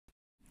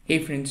Hey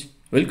friends,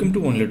 welcome to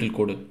One Little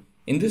Coder.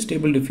 In this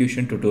Stable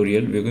Diffusion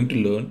tutorial, we're going to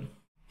learn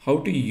how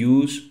to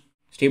use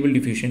Stable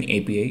Diffusion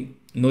API.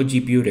 No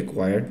GPU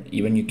required,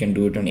 even you can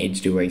do it on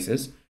edge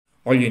devices.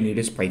 All you need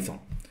is Python.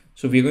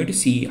 So we're going to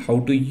see how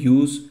to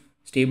use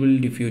Stable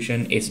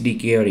Diffusion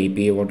SDK or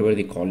API, whatever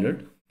they call it,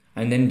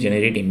 and then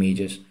generate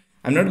images.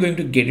 I'm not going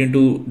to get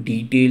into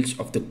details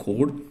of the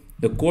code.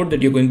 The code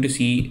that you're going to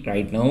see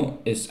right now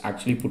is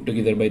actually put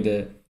together by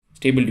the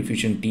Stable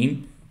Diffusion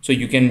team. So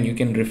you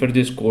can refer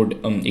this code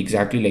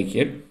exactly like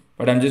here,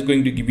 but I'm just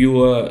going to give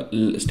you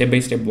a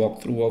step-by-step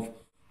walkthrough of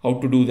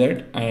how to do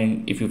that,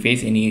 and if you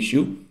face any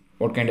issue,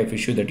 what kind of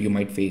issue that you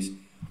might face.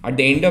 At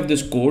the end of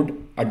this code,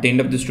 at the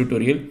end of this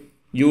tutorial,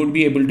 you would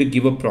be able to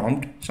give a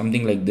prompt,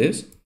 something like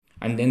this,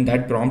 and then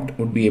that prompt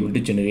would be able to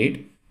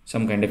generate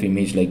some kind of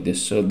image like this.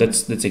 So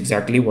that's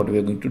exactly what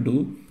we're going to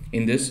do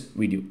in this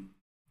video.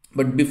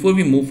 But before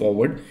we move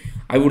forward,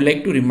 I would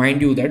like to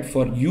remind you that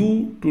for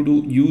you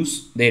to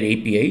use their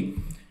API,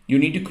 you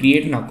need to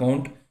create an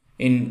account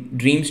in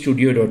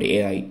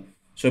dreamstudio.ai.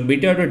 So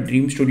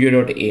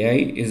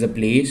beta.dreamstudio.ai is a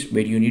place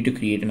where you need to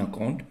create an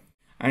account.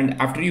 And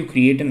after you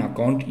create an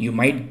account, you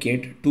might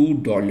get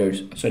 £2,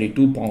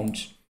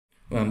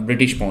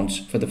 British pounds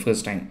for the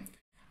first time.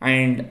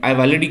 And I've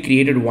already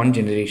created one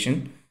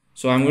generation.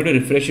 So I'm going to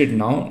refresh it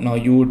now. Now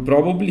you would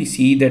probably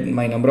see that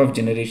my number of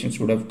generations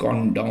would have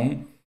gone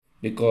down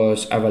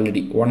because I've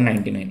already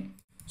 199.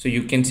 So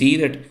you can see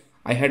that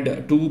I had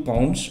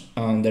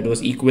 £2 that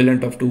was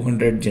equivalent of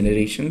 200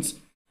 generations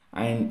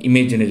and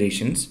image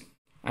generations.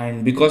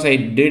 And because I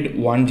did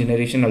one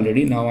generation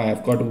already, now I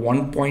have got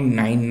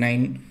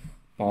 1.99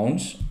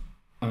 pounds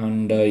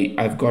and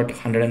I've got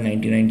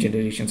 199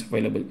 generations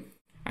available.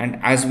 And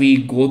as we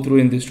go through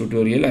in this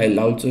tutorial, I'll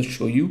also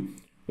show you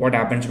what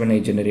happens when I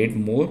generate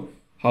more,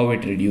 how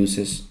it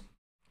reduces.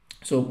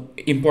 So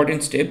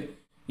important step,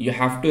 you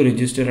have to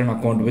register an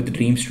account with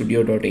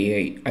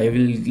dreamstudio.ai. I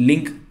will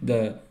link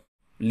the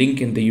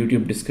link in the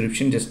YouTube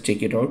description, just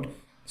check it out.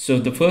 So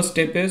the first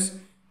step is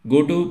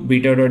go to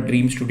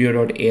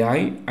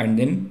beta.dreamstudio.ai and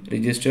then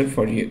register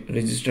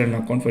an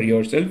account for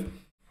yourself.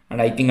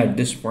 And I think at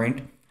this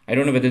point, I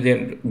don't know whether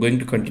they're going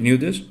to continue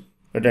this,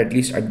 but at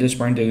least at this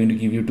point they're going to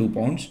give you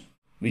 £2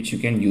 which you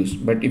can use.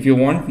 But if you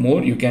want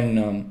more, you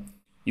can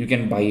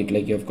buy it.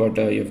 Like you've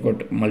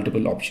got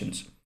multiple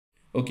options.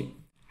 Okay,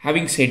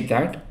 having said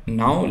that,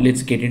 now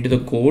let's get into the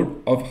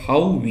code of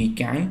how we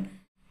can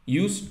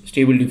use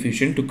Stable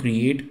Diffusion to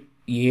create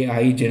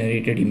AI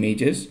generated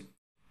images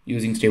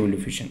using Stable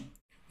Diffusion.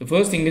 The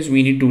first thing is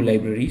we need two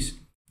libraries.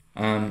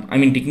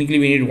 Technically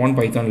we need one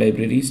Python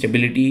library,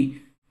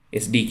 Stability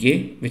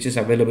SDK, which is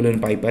available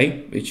in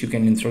PyPy, which you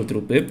can install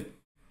through pip.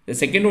 The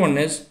second one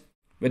is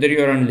whether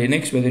you're on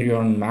Linux, whether you're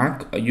on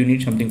Mac, you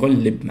need something called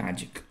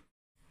libmagic.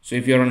 So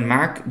if you're on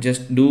Mac,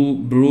 just do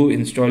brew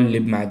install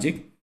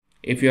libmagic.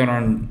 If you're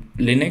on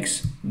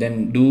Linux,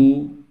 then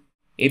do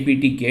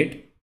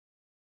apt-get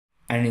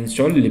and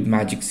install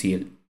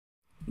libmagicl.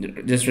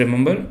 Just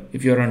remember,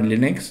 if you're on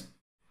Linux,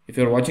 if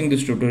you're watching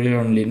this tutorial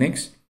on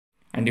Linux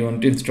and you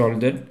want to install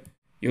that,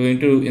 you're going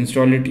to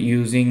install it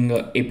using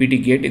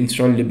apt-get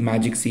install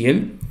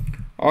libmagicl,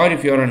 or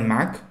if you're on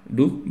Mac,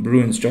 do brew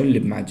install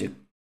libmagic.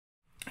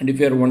 And if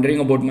you're wondering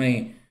about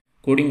my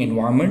coding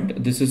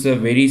environment, this is a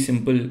very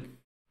simple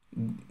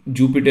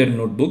Jupyter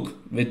notebook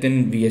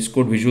within VS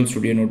Code Visual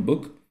Studio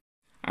Notebook,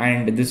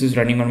 and this is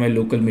running on my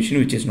local machine,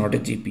 which is not a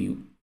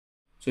GPU.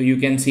 So you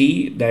can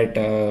see that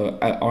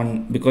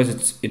because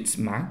it's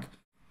Mac,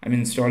 I'm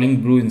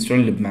installing brew install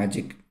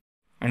libmagic,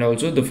 and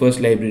also the first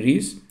library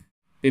is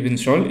pip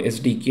install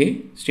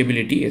SDK,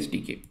 Stability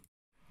SDK.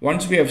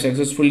 Once we have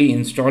successfully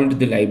installed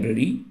the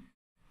library,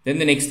 then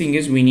the next thing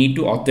is we need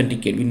to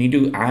authenticate. We need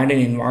to add an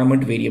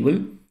environment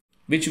variable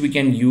which we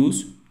can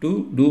use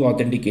to do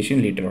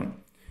authentication later on.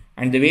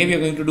 And the way we are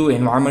going to do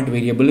environment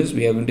variable is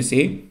we are going to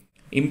say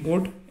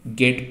import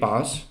get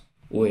pass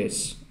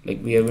OS.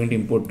 Like we are going to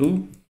import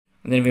 2,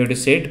 and then we have to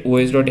set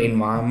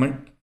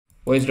os.environment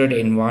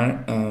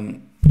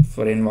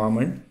for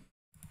environment,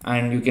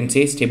 and you can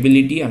say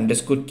stability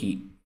underscore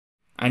key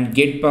and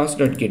get pass,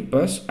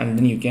 and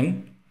then you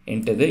can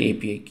enter the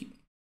API key.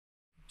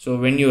 So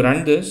when you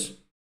run this,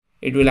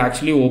 it will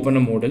actually open a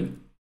model,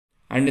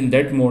 and in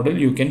that model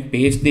you can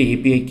paste the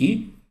API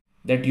key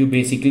that you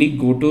basically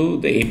go to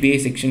the API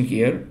section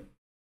here.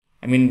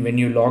 When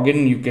you log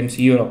in, you can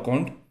see your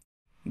account,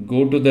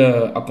 go to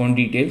the account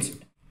details,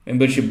 go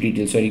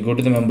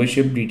to the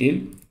membership detail,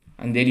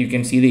 and there you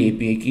can see the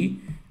API key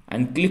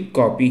and click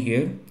copy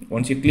here.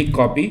 Once you click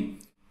copy,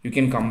 you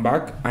can come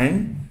back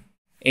and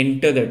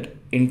enter that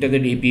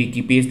API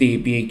key, paste the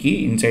API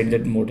key inside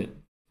that model,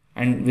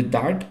 and with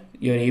that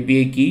your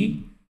API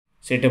key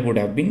setup would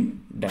have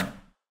been done.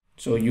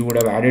 So you would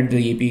have added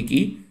the API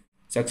key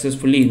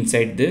successfully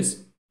inside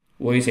this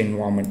OS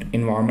environment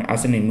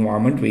as an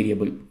environment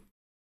variable.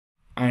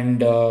 And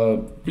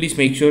please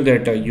make sure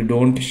that you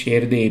don't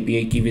share the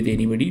API key with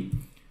anybody,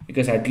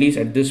 because at least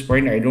at this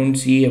point I don't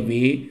see a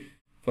way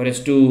for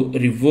us to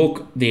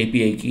revoke the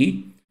API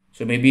key.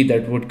 So maybe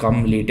that would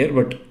come later,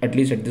 but at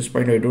least at this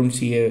point I don't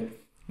see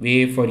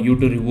way for you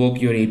to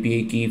revoke your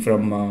API key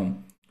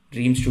from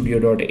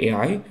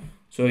dreamstudio.ai.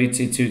 So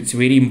it's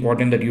very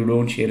important that you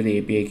don't share the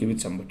API key with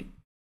somebody.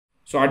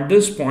 So at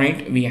this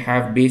point, we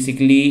have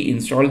basically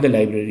installed the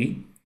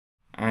library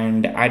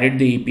and added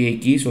the API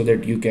key so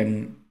that you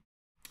can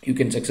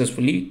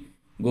successfully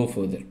go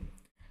further.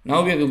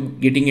 Now we are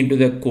getting into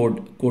the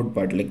code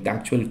part, like the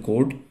actual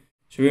code.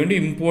 So we're going to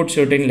import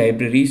certain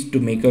libraries to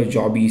make our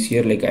job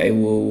easier, like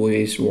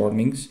IOOS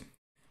warnings.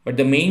 But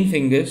the main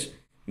thing is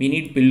we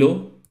need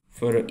Pillow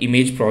for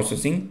image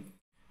processing.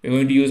 We're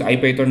going to use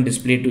IPython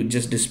display to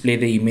just display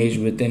the image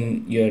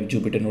within your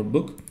Jupyter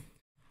notebook.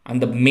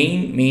 And the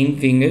main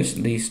thing is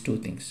these two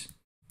things.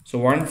 So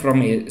one,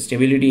 from a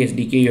Stability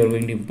SDK, you're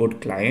going to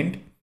import client,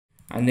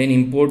 and then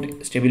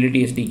import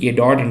Stability SDK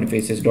dot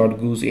interfaces dot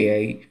goose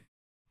AI.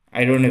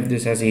 I don't know if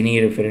this has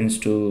any reference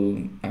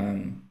to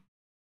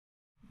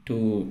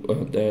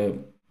the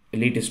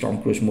latest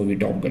Tom Cruise movie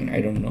Top Gun.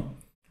 I don't know,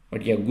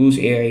 but yeah, goose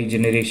AI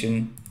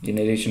generation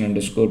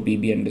underscore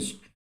PB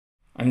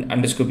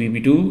underscore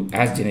PB2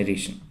 as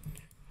generation.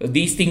 So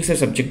these things are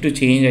subject to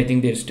change. I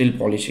think they're still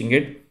polishing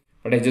it,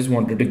 but I just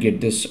wanted to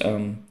get this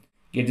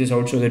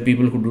out so that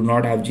people who do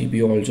not have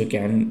GPU also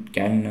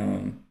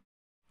can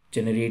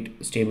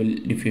generate stable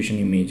diffusion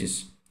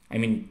images. I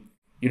mean,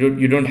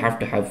 you don't have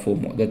to have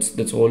FOMO. That's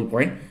the whole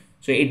point.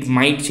 So it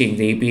might change,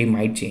 the API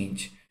might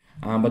change,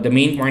 but the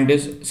main point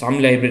is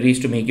some libraries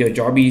to make your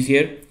job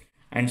easier,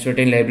 and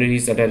certain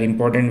libraries that are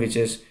important, which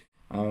is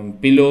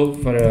Pillow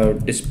for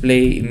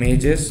display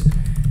images,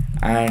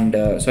 and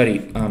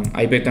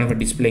IPython for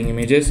displaying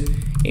images,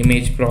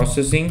 image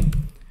processing,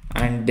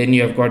 and then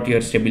you have got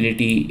your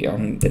stability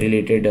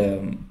related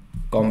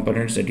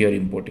components that you are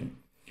importing.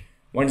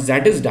 Once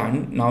that is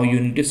done, now you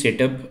need to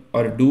set up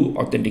or do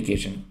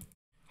authentication.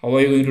 How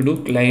are you going to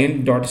do?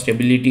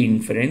 Client.stability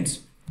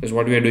inference is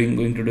what we are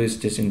going to do is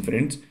this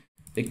inference.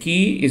 The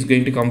key is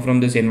going to come from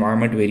this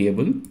environment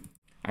variable,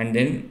 and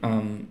then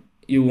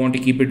you want to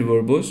keep it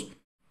verbose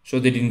so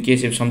that in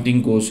case if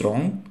something goes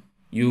wrong,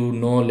 you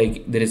know,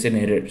 like there is an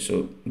error.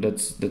 So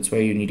that's why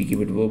you need to keep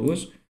it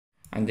verbose,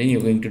 and then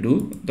you're going to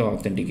do the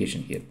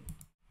authentication here.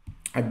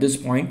 At this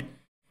point,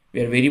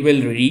 we are very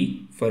well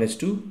ready for us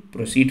to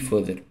proceed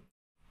further.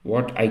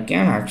 What I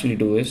can actually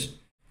do is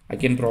I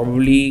can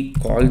probably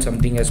call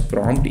something as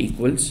prompt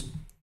equals,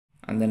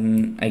 and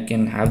then I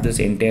can have this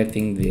entire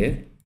thing there,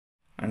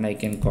 and I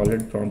can call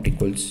it prompt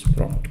equals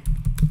prompt.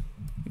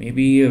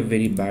 Maybe a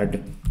very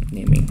bad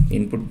naming,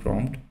 input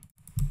prompt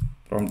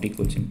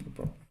equals input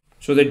prompt,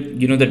 so that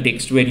you know the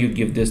text where you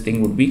give this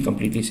thing would be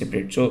completely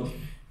separate. So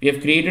we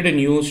have created a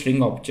new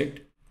string object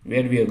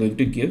where we are going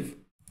to give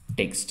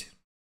text,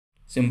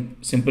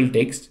 simple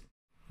text,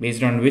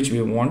 based on which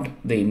we want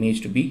the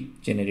image to be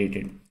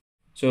generated.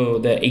 So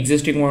the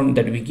existing one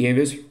that we gave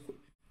is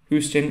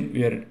Houston,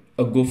 we are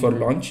a go for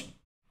launch,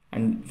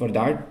 and for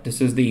that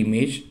this is the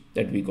image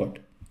that we got.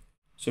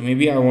 So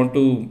maybe I want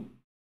to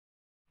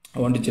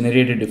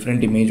generate a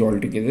different image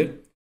altogether.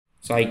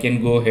 So I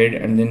can go ahead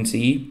and then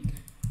see,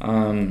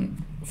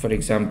 for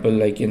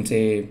example, I can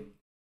say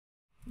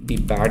the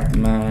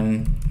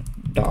Batman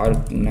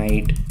Dark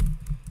Knight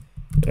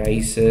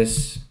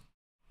Rises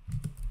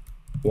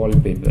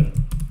wallpaper,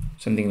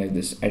 something like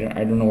this. I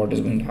don't know what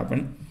is going to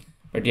happen,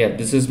 but yeah,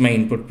 this is my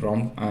input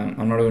prompt.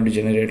 I'm not going to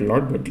generate a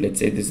lot, but let's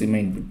say this is my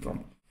input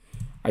prompt.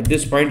 At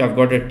this point, I've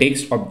got a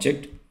text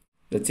object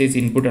that says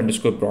input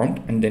underscore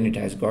prompt, and then it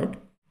has got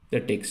the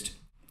text.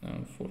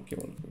 4K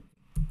wallpaper,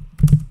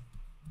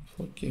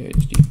 4K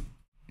HD.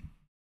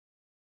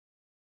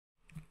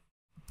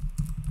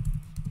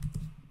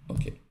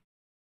 Okay.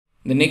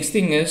 The next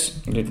thing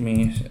is, let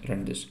me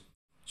run this.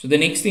 So the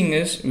next thing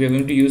is we are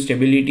going to use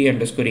stability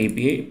underscore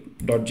API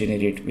dot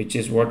generate, which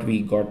is what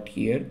we got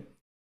here,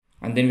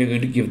 and then we're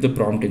going to give the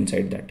prompt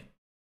inside that,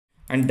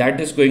 and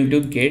that is going to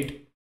get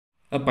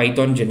a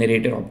Python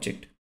generator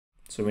object.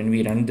 So when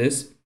we run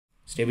this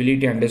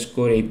stability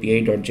underscore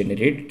API dot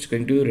generate, it's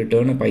going to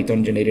return a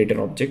Python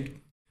generator object,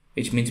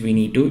 which means we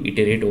need to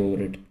iterate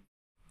over it.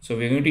 So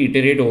we're going to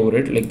iterate over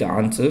it like the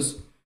answers.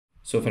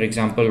 So for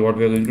example, what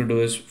we're going to do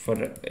is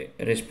for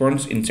a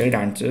response inside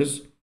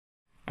answers,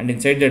 and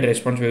inside that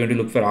response we're going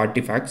to look for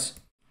artifacts,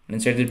 and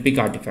inside that pick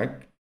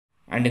artifact,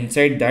 and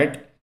inside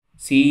that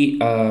see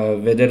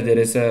whether there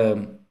is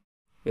a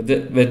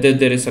whether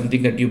there is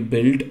something that you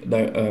built,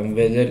 that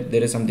whether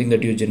there is something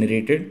that you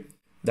generated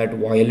that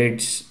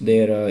violates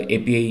their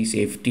API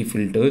safety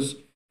filters.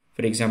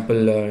 For example,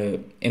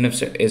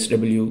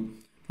 NFSW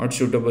not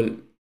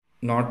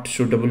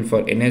suitable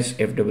for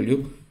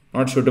NSFW,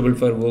 not suitable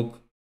for work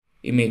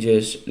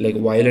images, like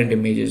violent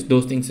images.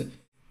 Those things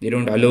they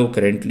don't allow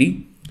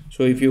currently.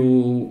 So if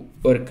you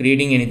are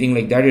creating anything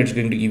like that, it's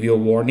going to give you a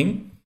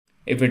warning.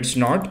 If it's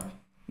not,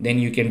 then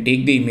you can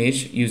take the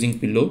image using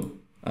Pillow,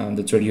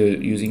 that's what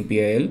you're using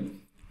PIL,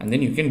 and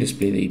then you can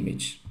display the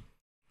image.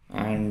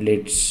 And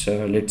let's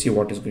see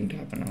what is going to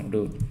happen. I'm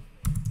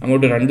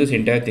going to run this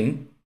entire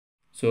thing,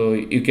 so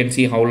you can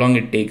see how long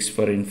it takes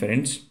for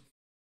inference.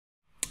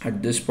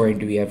 At this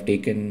point we have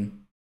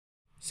taken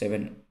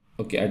 7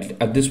 Okay,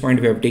 at this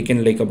point we have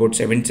taken like about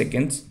 7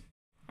 seconds,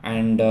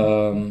 and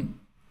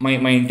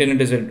my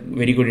internet is a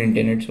very good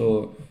internet,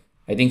 so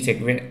I think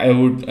I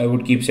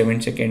would keep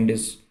 7 seconds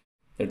is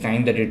the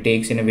time that it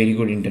takes in a very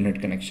good internet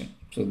connection.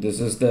 So this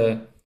is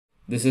the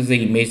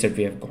image that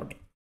we have got.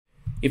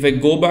 If I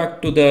go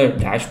back to the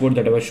dashboard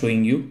that I was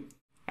showing you,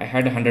 I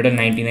had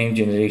 199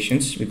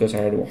 generations because I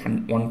had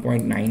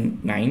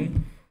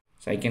 1.99.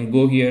 So I can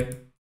go here,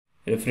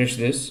 refresh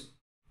this.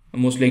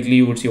 Most likely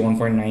you would see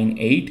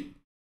 1.98,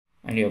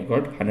 and you have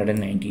got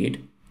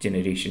 198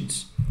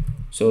 generations.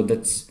 So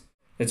that's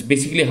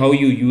basically how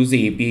you use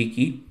the API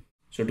key.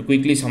 So to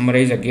quickly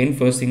summarize again,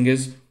 first thing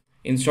is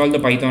install the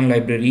Python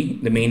library,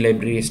 the main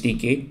library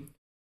SDK,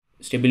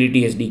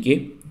 Stability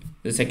SDK.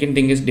 The second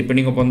thing is,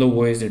 depending upon the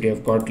OS that you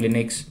have got,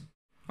 Linux,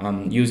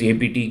 use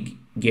apt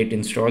get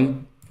install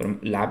from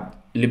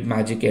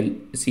libmagic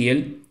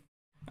CL.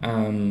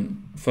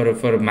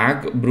 For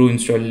Mac, brew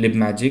install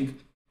libmagic,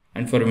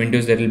 and for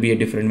Windows there will be a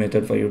different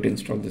method for you to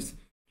install this.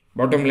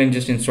 Bottom line,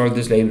 just install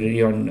this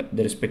library on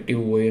the respective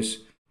OS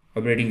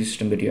operating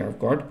system that you have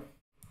got.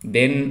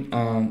 Then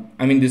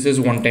this is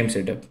one-time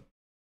setup.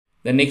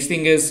 The next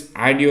thing is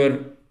add your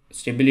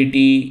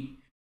Stability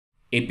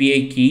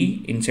API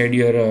key inside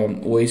your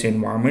OS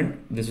environment.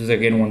 This is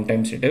again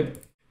one-time setup.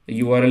 The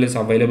URL is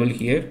available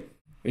here,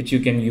 which you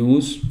can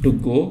use to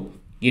go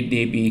get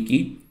the API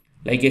key.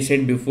 Like I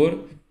said before,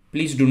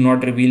 please do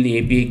not reveal the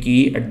API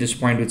key at this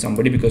point with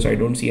somebody, because I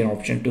don't see an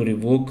option to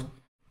revoke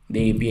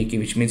the API key,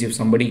 which means if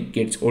somebody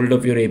gets hold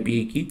of your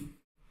API key,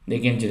 they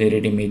can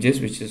generate images,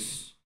 which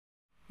is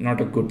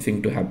not a good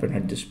thing to happen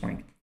at this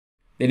point.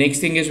 The next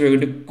thing is we're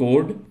going to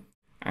code,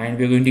 and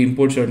we're going to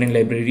import certain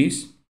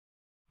libraries,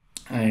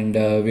 and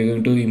we're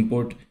going to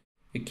import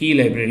the key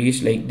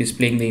libraries like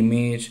displaying the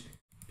image,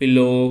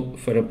 pillow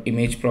for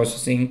image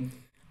processing,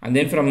 and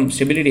then from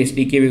Stability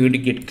SDK we're going to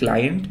get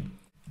client,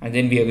 and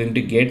then we are going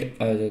to get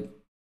an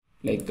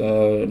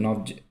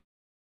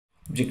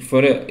object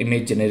for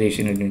image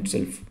generation in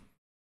itself.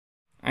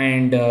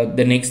 And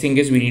the next thing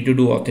is we need to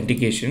do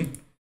authentication.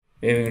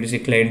 We're going to say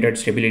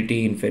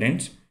client.stability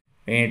inference.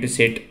 We need to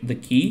set the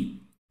key,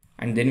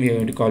 and then we are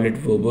going to call it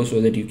verbo so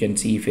that you can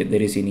see if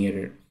there is any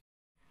error.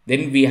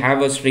 Then we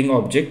have a string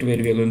object where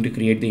we are going to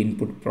create the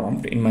input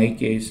prompt. In my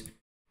case,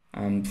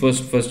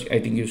 first I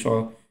think you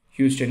saw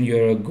Houston,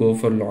 you're a go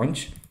for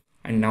launch,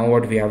 and now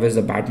what we have is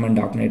the Batman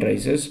Dark Knight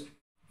Rises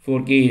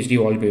 4K HD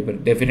wallpaper.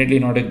 Definitely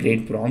not a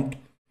great prompt,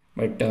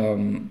 but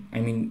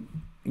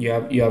you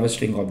have a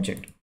string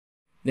object.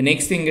 The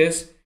next thing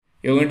is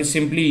you're going to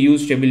simply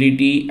use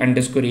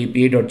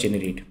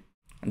stability_API.generate,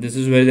 and this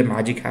is where the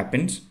magic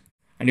happens,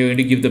 and you're going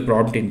to give the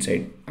prompt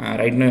inside.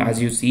 Right now,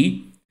 as you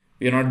see,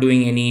 we are not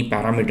doing any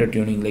parameter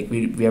tuning. Like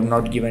we have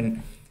not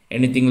given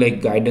anything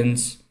like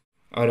guidance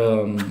or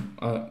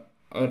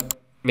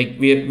like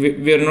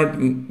we are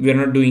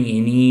not doing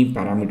any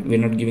parameter. We're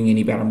not giving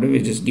any parameter.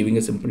 We're just giving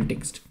a simple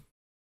text.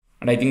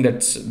 And I think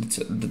that's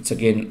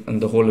again,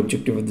 and the whole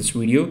objective of this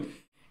video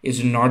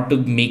is not to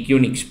make you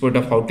an expert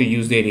of how to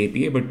use their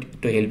API,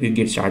 but to help you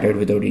get started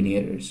without any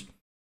errors.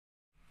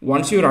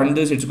 Once you run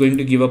this, it's going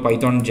to give a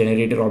Python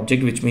generator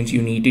object, which means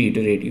you need to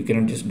iterate. You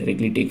cannot just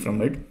directly take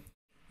from it.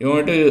 You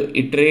want to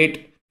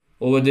iterate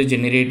over the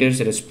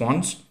generator's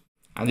response,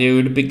 and you're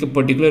going to pick a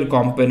particular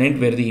component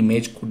where the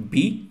image could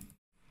be.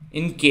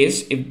 In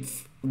case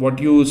if what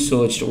you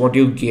searched, what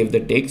you gave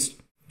the text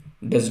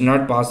does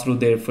not pass through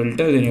their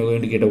filter, then you're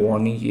going to get a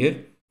warning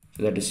here.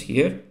 So that is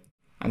here.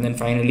 And then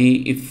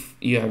finally, if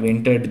you have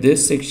entered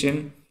this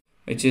section,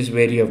 which is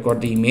where you have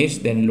got the image,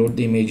 then load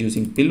the image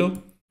using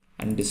pillow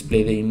and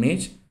display the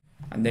image,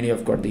 and then you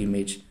have got the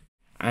image.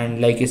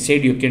 And like I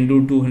said, you can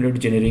do 200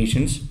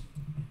 generations.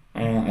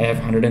 I have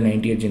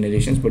 198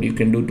 generations, but you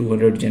can do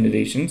 200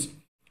 generations,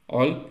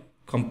 all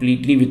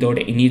completely without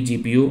any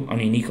GPU on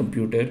any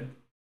computer,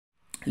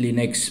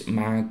 Linux,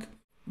 Mac,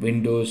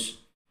 Windows.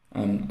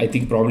 I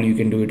think probably you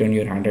can do it on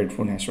your Android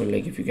phone as well,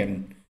 like if you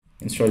can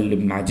install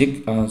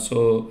libmagic.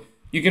 So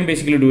you can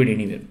basically do it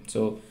anywhere.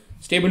 So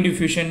Stable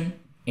Diffusion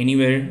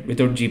anywhere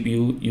without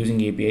GPU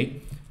using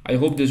API. I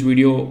hope this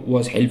video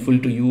was helpful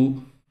to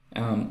you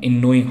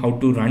in knowing how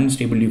to run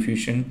Stable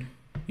Diffusion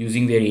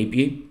using their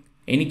API.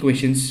 Any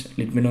questions,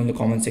 let me know in the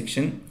comment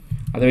section.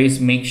 Otherwise,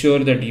 make sure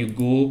that you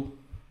go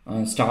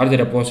start the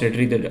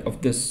repository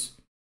of this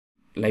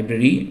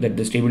library that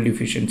the Stable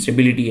Diffusion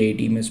Stability AI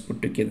team has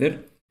put together.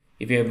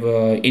 If you have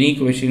any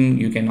question,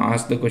 you can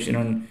ask the question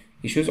on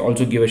issues.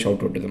 Also give a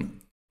shout out to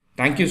them.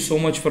 Thank you so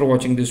much for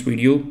watching this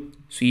video.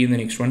 See you in the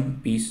next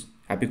one. Peace.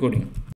 Happy coding.